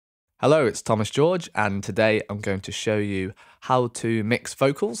Hello, it's Thomas George, and today I'm going to show you how to mix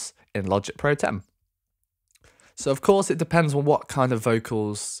vocals in Logic Pro 10. So of course it depends on what kind of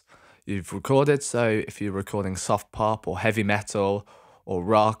vocals you've recorded. So if you're recording soft pop or heavy metal or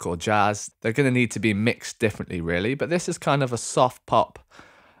rock or jazz, they're going to need to be mixed differently really. But this is kind of a soft pop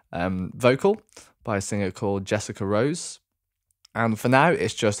vocal by a singer called Jessica Rose. And for now,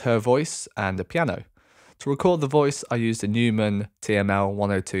 it's just her voice and a piano. To record the voice, I used a Neumann TML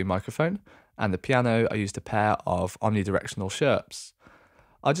 102 microphone, and the piano, I used a pair of omnidirectional Sherps.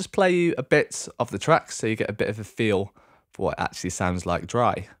 I'll just play you a bit of the track so you get a bit of a feel for what it actually sounds like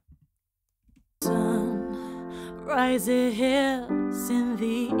dry. Sun rises in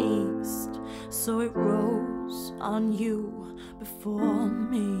the east, so it rose on you before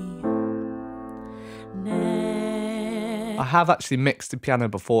me. I have actually mixed the piano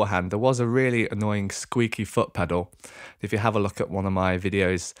beforehand. There was a really annoying squeaky foot pedal. If you have a look at one of my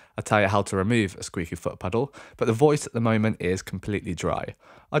videos, I tell you how to remove a squeaky foot pedal, but the voice at the moment is completely dry.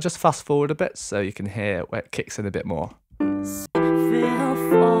 I'll just fast forward a bit so you can hear where it kicks in a bit more.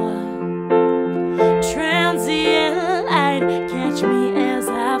 Transient light, catch me as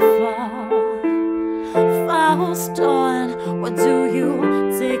I fall. Faust on, what do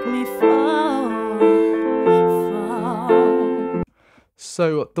you take me for?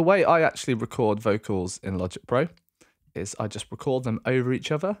 So the way I actually record vocals in Logic Pro is I just record them over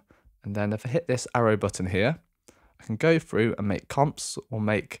each other, and then if I hit this arrow button here, I can go through and make comps or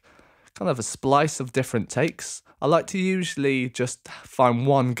make kind of a splice of different takes. I like to usually just find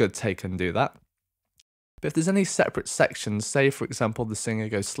one good take and do that. But if there's any separate sections, say for example the singer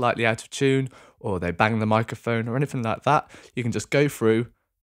goes slightly out of tune or they bang the microphone or anything like that, you can just go through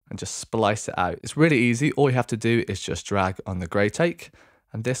and just splice it out. It's really easy. All you have to do is just drag on the grey take,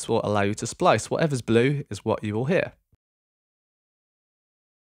 and this will allow you to splice. Whatever's blue is what you will hear.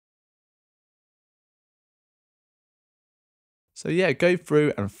 So yeah, go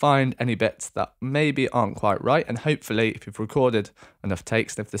through and find any bits that maybe aren't quite right, and hopefully if you've recorded enough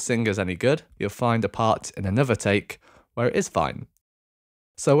takes and if the singer's any good, you'll find a part in another take where it is fine.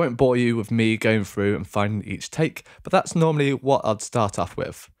 So I won't bore you with me going through and finding each take, but that's normally what I'd start off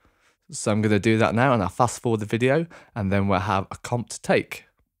with. So I'm going to do that now, and I'll fast forward the video and then we'll have a comped take.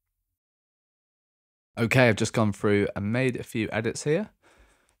 Okay, I've just gone through and made a few edits here.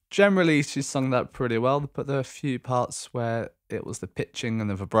 Generally, she's sung that pretty well, but there are a few parts where it was the pitching and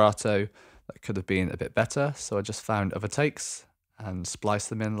the vibrato that could have been a bit better. So I just found other takes and spliced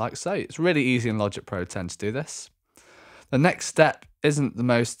them in like so. It's really easy in Logic Pro 10 to do this. The next step isn't the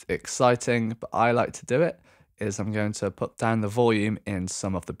most exciting, but I like to do it, is I'm going to put down the volume in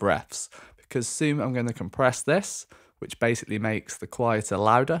some of the breaths, because soon I'm going to compress this, which basically makes the quieter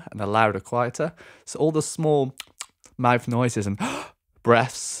louder and the louder quieter. So all the small mouth noises and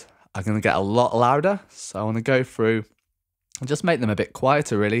breaths are going to get a lot louder. So I want to go through and just make them a bit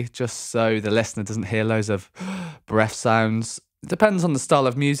quieter really, just so the listener doesn't hear loads of breath sounds. It depends on the style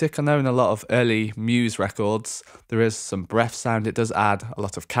of music. I know in a lot of early Muse records, there is some breath sound. It does add a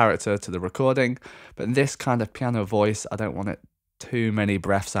lot of character to the recording, but in this kind of piano voice, I don't want it too many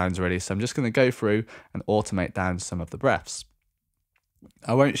breath sounds really. So I'm just going to go through and automate down some of the breaths.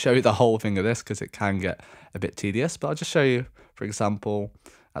 I won't show you the whole thing of this because it can get a bit tedious, but I'll just show you, for example,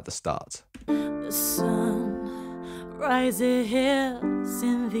 at the start. The sun rises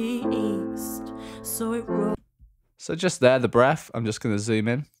in the east, so it rose. So just there, the breath, I'm just going to zoom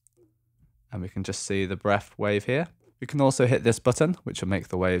in and we can just see the breath wave here. We can also hit this button, which will make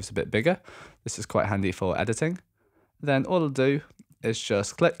the waves a bit bigger. This is quite handy for editing. Then all I'll do is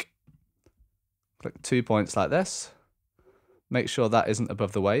just click 2 points like this. Make sure that isn't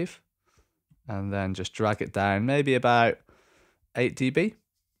above the wave. And then just drag it down, maybe about 8 dB.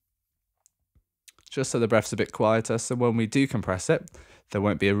 Just so the breath's a bit quieter, so when we do compress it, there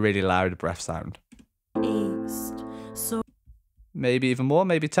won't be a really loud breath sound. East. So maybe even more,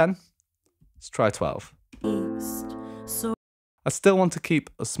 maybe 10. Let's try 12. east. So I still want to keep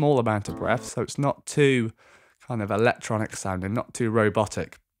a small amount of breath, so it's not too kind of electronic sounding, not too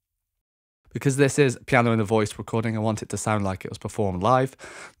robotic. Because this is piano and a voice recording, I want it to sound like it was performed live,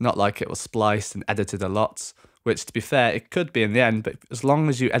 not like it was spliced and edited a lot, which to be fair, it could be in the end, but as long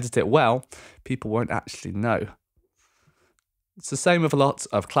as you edit it well, people won't actually know. It's the same with a lot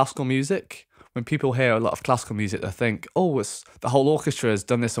of classical music. When people hear a lot of classical music, they think, oh, it's, the whole orchestra has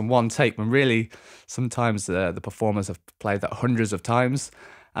done this in one take, when really sometimes the performers have played that hundreds of times,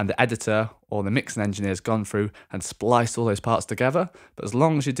 and the editor or the mixing engineer has gone through and spliced all those parts together. But as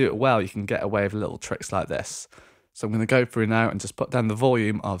long as you do it well, you can get away with little tricks like this. So I'm going to go through now and just put down the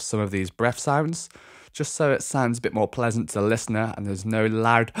volume of some of these breath sounds, just so it sounds a bit more pleasant to the listener and there's no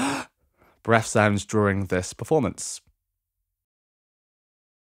loud breath sounds during this performance.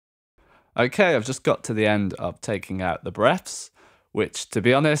 Okay, I've just got to the end of taking out the breaths, which, to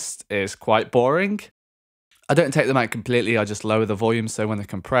be honest, is quite boring. I don't take them out completely, I just lower the volume so when I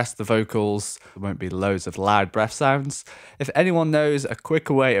compress the vocals, there won't be loads of loud breath sounds. If anyone knows a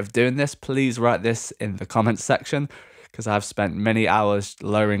quicker way of doing this, please write this in the comments section, because I've spent many hours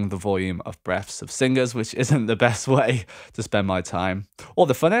lowering the volume of breaths of singers, which isn't the best way to spend my time, or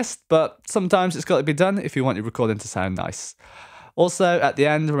the funnest, but sometimes it's got to be done if you want your recording to sound nice. Also, at the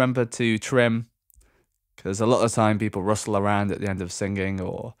end, remember to trim, because a lot of the time people rustle around at the end of singing,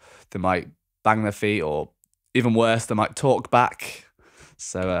 or they might bang their feet, or even worse, they might talk back.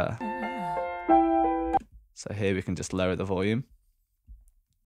 So here we can just lower the volume.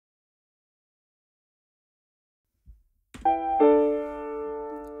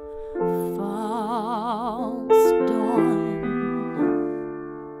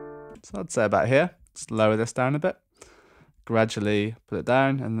 So I'd say about here. Just lower this down a bit. Gradually put it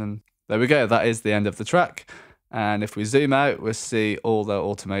down, and then there we go. That is the end of the track. And if we zoom out, we'll see all the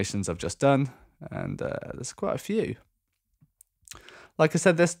automations I've just done. And there's quite a few. Like I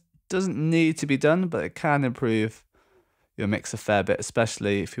said, this doesn't need to be done, but it can improve your mix a fair bit,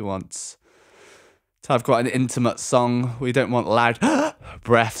 especially if you want to have quite an intimate song. We don't want loud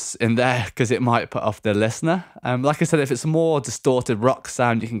breaths in there because it might put off the listener. Like I said, if it's a more distorted rock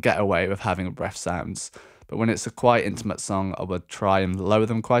sound, you can get away with having breath sounds. But when it's a quite intimate song, I would try and lower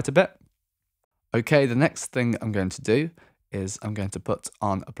them quite a bit. Okay, the next thing I'm going to do is I'm going to put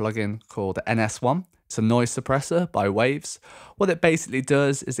on a plugin called NS1. It's a noise suppressor by Waves. What it basically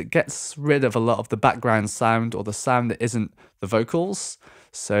does is it gets rid of a lot of the background sound or the sound that isn't the vocals.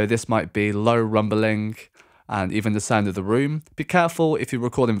 So this might be low rumbling and even the sound of the room. Be careful if you're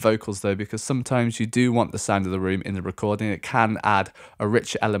recording vocals though, because sometimes you do want the sound of the room in the recording. It can add a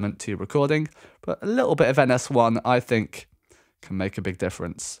richer element to your recording, but a little bit of NS1 I think can make a big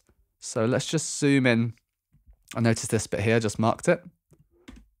difference. So let's just zoom in. I noticed this bit here, just marked it.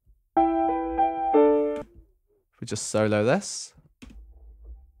 If we just solo this,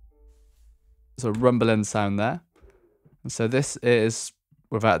 there's a rumbling sound there. And so this is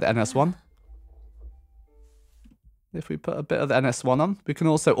without the NS1. If we put a bit of the NS1 on, we can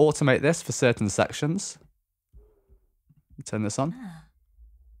also automate this for certain sections. Turn this on.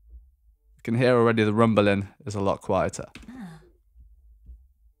 You can hear already the rumbling is a lot quieter.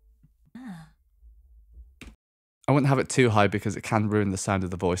 I wouldn't have it too high because it can ruin the sound of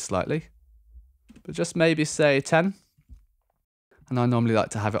the voice slightly. But just maybe say 10. And I normally like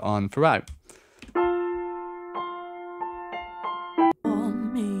to have it on throughout.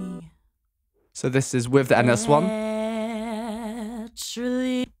 So this is with the NS1.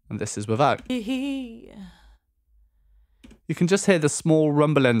 And this is without. You can just hear the small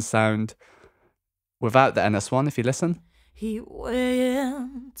rumbling sound without the NS1 if you listen. He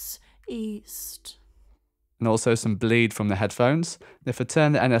went east. And also some bleed from the headphones. And if I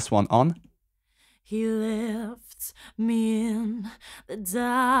turn the NS1 on, he left me in the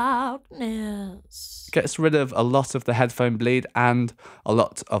darkness. Gets rid of a lot of the headphone bleed and a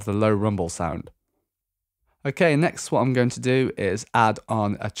lot of the low rumble sound. Okay, next what I'm going to do is add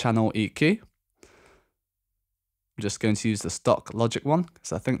on a channel EQ. I'm just going to use the stock Logic one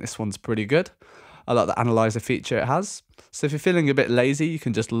because I think this one's pretty good. I like the analyzer feature it has. So if you're feeling a bit lazy, you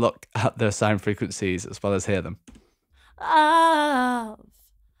can just look at the sound frequencies as well as hear them.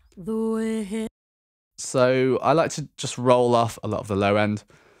 So I like to just roll off a lot of the low end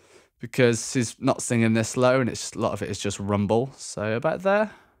because he's not singing this low and it's just, a lot of it is just rumble. So about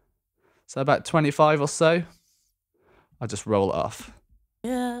there. So about 25 or so. I'll just roll it off.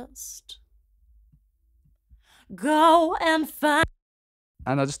 Just go and find.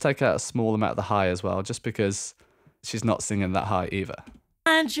 And I'll just take out a small amount of the high as well, just because she's not singing that high either.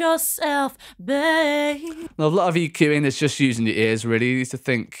 Find yourself, babe. Now, a lot of EQing is just using your ears, really. You need to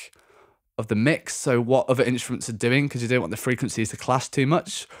think of the mix, so what other instruments are doing, because you don't want the frequencies to clash too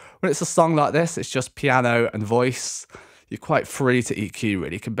much. When it's a song like this, it's just piano and voice. You're quite free to EQ,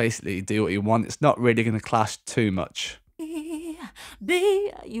 really. You can basically do what you want. It's not really going to clash too much.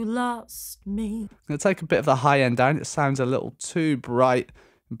 You lost me. I'm going to take a bit of the high end down. It sounds a little too bright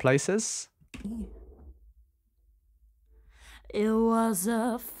in places. It was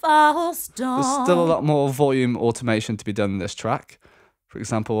a false dawn. There's still a lot more volume automation to be done in this track. For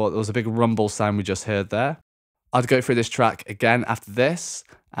example, there was a big rumble sound we just heard there. I'd go through this track again after this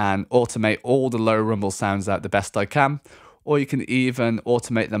and automate all the low rumble sounds out the best I can. Or you can even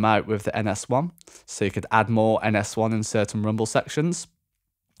automate them out with the NS1. So you could add more NS1 in certain rumble sections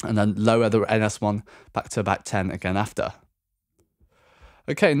and then lower the NS1 back to about 10 again after.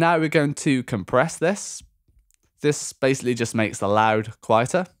 Okay, now we're going to compress this. This basically just makes the loud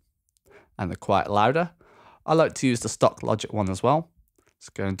quieter and the quiet louder. I like to use the stock Logic one as well. Let's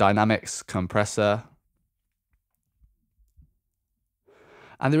go in Dynamics, Compressor.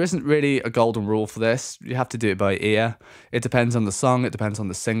 And there isn't really a golden rule for this. You have to do it by ear. It depends on the song, it depends on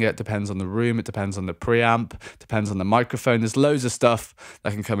the singer, it depends on the room, it depends on the preamp, it depends on the microphone. There's loads of stuff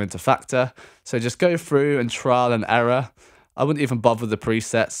that can come into factor. So just go through and trial and error. I wouldn't even bother with the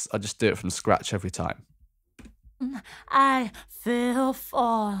presets. I just do it from scratch every time. I feel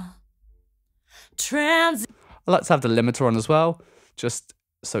for trans. I like to have the limiter on as well, just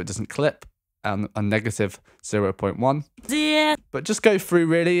so it doesn't clip, and a negative 0.1. Yeah. But just go through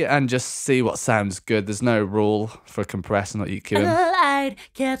really and just see what sounds good. There's no rule for compressing or EQing. Light,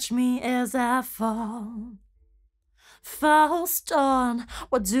 catch me as I fall. False dawn,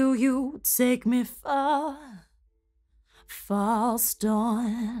 what do you take me for? False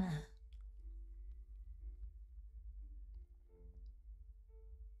dawn.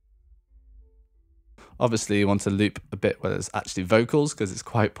 Obviously, you want to loop a bit where there's actually vocals, because it's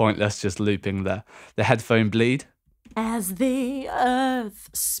quite pointless just looping the headphone bleed. As the earth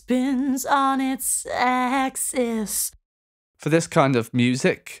spins on its axis. For this kind of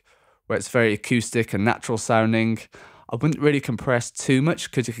music, where it's very acoustic and natural sounding, I wouldn't really compress too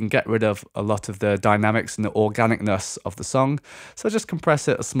much because you can get rid of a lot of the dynamics and the organicness of the song. So just compress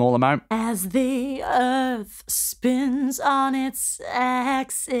it a small amount. As the earth spins on its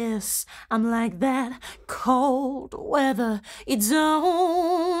axis, I'm like that cold weather you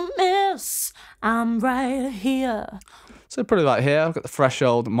don't miss. I'm right here. So probably like here, I've got the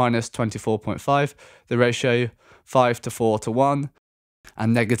threshold minus 24.5, the ratio 5:4:1,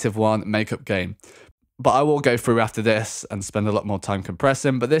 and -1 makeup gain. But I will go through after this and spend a lot more time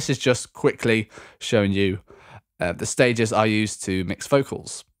compressing, but this is just quickly showing you the stages I use to mix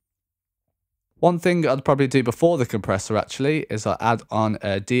vocals. One thing I'd probably do before the compressor actually is I add on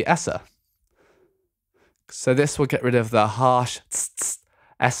a DeEsser. So this will get rid of the harsh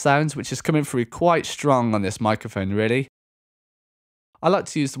S sounds, which is coming through quite strong on this microphone really. I like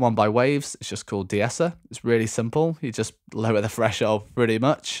to use the one by Waves, it's just called DeEsser. It's really simple, you just lower the threshold pretty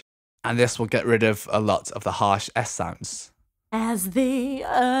much. And this will get rid of a lot of the harsh S sounds. As the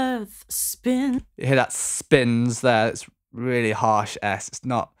earth spins. You hear that spins there, it's really harsh S. It's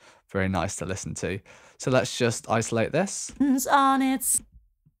not very nice to listen to. So let's just isolate this. Spins on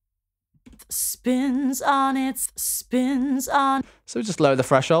spins on. So just lower the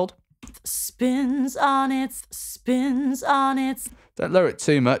threshold. Spins on its. Don't lower it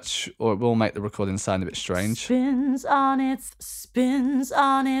too much or it will make the recording sound a bit strange. Spins on its.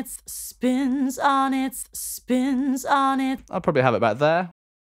 I'll probably have it about there.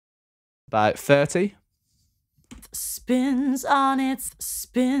 About 30. Spins on its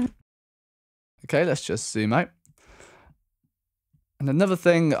spin. Okay, let's just zoom out. And another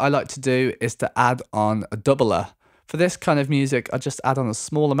thing I like to do is to add on a doubler. For this kind of music, I just add on a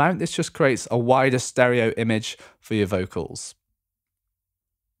small amount. This just creates a wider stereo image for your vocals.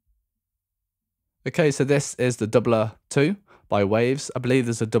 Okay, so this is the doubler 2 by Waves. I believe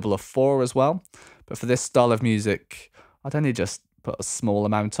there's a doubler 4 as well. But for this style of music, I'd only just put a small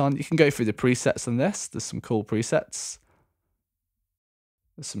amount on. You can go through the presets on this. There's some cool presets.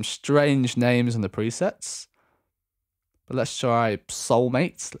 There's some strange names on the presets. But let's try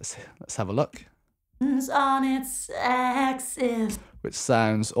Soulmates. Let's have a look. On its axis. Which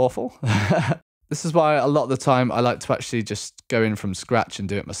sounds awful. This is why a lot of the time I like to actually just go in from scratch and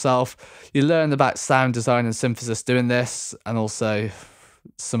do it myself. You learn about sound design and synthesis doing this, and also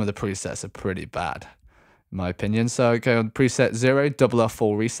some of the presets are pretty bad, in my opinion. So I go on preset 0, doubler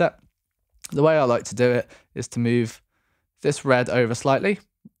full reset. The way I like to do it is to move this red over slightly.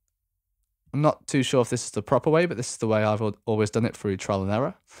 I'm not too sure if this is the proper way, but this is the way I've always done it through trial and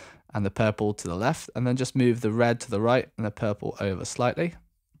error. And the purple to the left, and then just move the red to the right and the purple over slightly.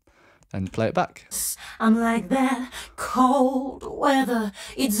 And play it back. I'm like that cold weather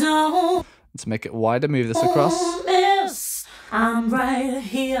you don't. And to make it wider, move this across. Miss. I'm right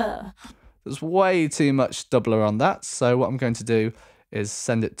here. There's way too much doubler on that, so what I'm going to do is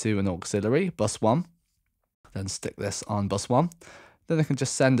send it to an auxiliary, bus 1. Then stick this on bus 1. Then I can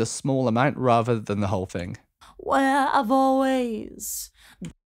just send a small amount rather than the whole thing. Where I've always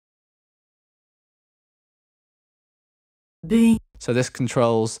been. So this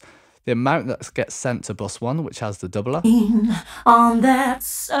controls the amount that gets sent to bus 1, which has the doubler. On that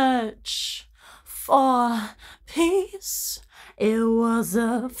search for peace, it was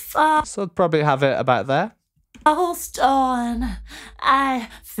a So I'd probably have it about there. false dawn I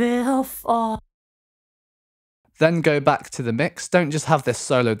fell for. Then go back to the mix. Don't just have this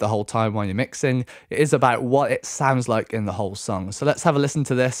soloed the whole time while you're mixing. It is about what it sounds like in the whole song. So let's have a listen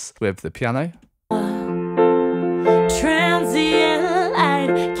to this with the piano. Transient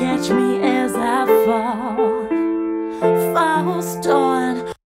light, catch me as I fall, Faust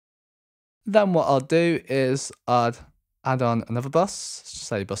on. Then what I'll do is I'd add on another bus,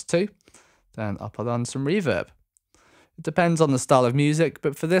 say bus 2. Then I'll put on some reverb. It depends on the style of music,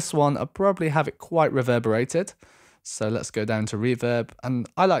 but for this one, I'll probably have it quite reverberated. So let's go down to reverb. And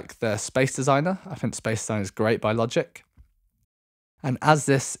I like the Space Designer. I think Space Designer is great by Logic. And as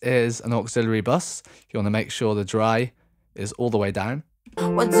this is an auxiliary bus, you want to make sure the dry is all the way down.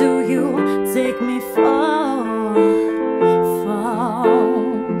 What do you take me for?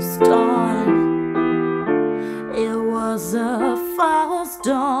 False dawn. It was a false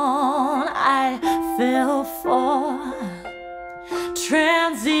dawn I fell for.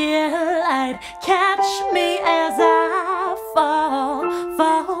 Transient light, catch me as I fall.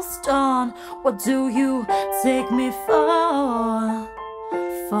 False dawn, what do you take me for?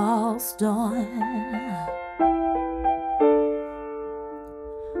 False dawn.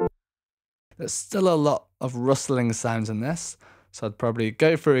 There's still a lot of rustling sounds in this, so I'd probably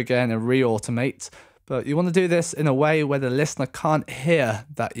go through again and re-automate. But you want to do this in a way where the listener can't hear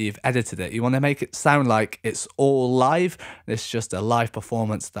that you've edited it. You want to make it sound like it's all live. It's just a live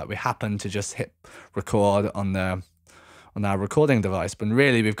performance that we happen to just hit record on our recording device. But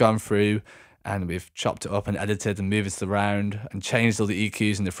really, we've gone through and we've chopped it up and edited and moved it around and changed all the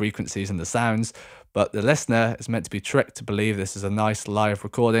EQs and the frequencies and the sounds. But the listener is meant to be tricked to believe this is a nice live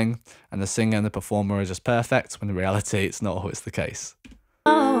recording and the singer and the performer are just perfect, when in reality it's not always the case.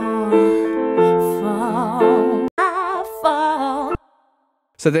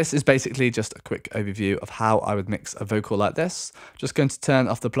 So this is basically just a quick overview of how I would mix a vocal like this. Just going to turn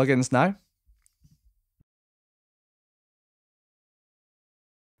off the plugins now.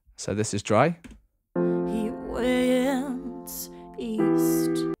 So this is dry. He went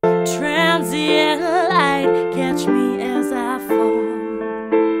east. Transient light, catch me as I fall.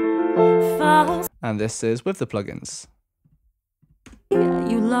 And this is with the plugins. Yeah,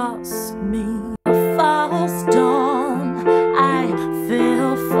 you lost me. A false dawn I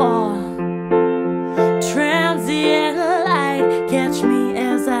fell for. Transient light, catch me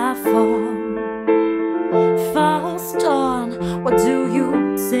as I fall. False dawn, what do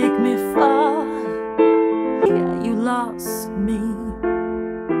you take me for? Yeah, you lost me.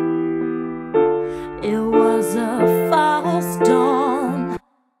 It was a false dawn.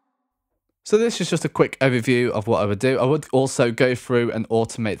 So this is just a quick overview of what I would do. I would also go through and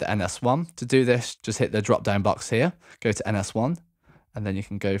automate the NS1. To do this, just hit the drop down box here, go to NS1, and then you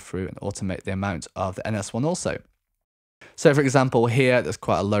can go through and automate the amount of the NS1 also. So for example, here, there's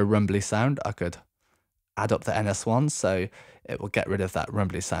quite a low rumbly sound. I could add up the NS1, so it will get rid of that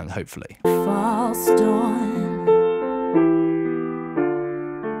rumbly sound, hopefully. False dawn.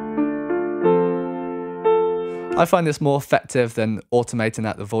 I find this more effective than automating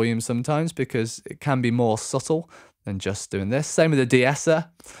out the volume sometimes, because it can be more subtle than just doing this. Same with the DeEsser,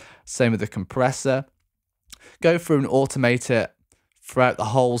 same with the compressor. Go through and automate it throughout the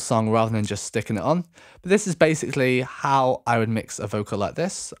whole song rather than just sticking it on. But this is basically how I would mix a vocal like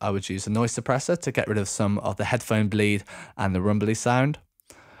this. I would use a noise suppressor to get rid of some of the headphone bleed and the rumbly sound.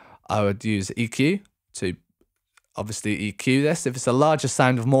 I would use EQ to obviously EQ this. If it's a larger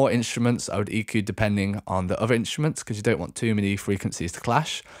sound with more instruments, I would EQ depending on the other instruments, because you don't want too many frequencies to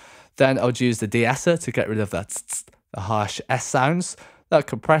clash. Then I would use the DeEsser to get rid of that the harsh S sounds. That would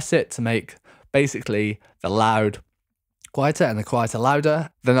compress it to make basically the loud quieter and the quieter louder.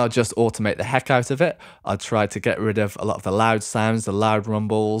 Then I'll just automate the heck out of it. I'll try to get rid of a lot of the loud sounds, the loud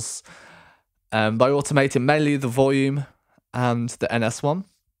rumbles, by automating mainly the volume and the NS1.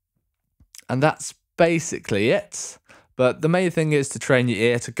 And that's basically it. But the main thing is to train your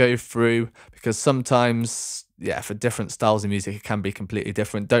ear to go through, because sometimes, yeah, for different styles of music, it can be completely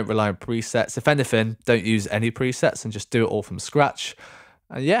different. Don't rely on presets. If anything, don't use any presets and just do it all from scratch.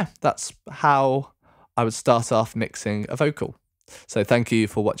 And yeah, that's how I would start off mixing a vocal. So thank you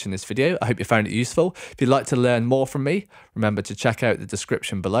for watching this video. I hope you found it useful. If you'd like to learn more from me, remember to check out the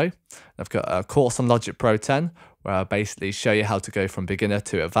description below. I've got a course on Logic Pro 10 where I basically show you how to go from beginner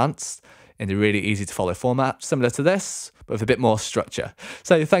to advanced in a really easy to follow format, similar to this, but with a bit more structure.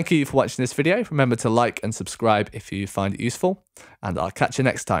 So thank you for watching this video. Remember to like and subscribe if you find it useful, and I'll catch you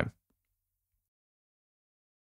next time.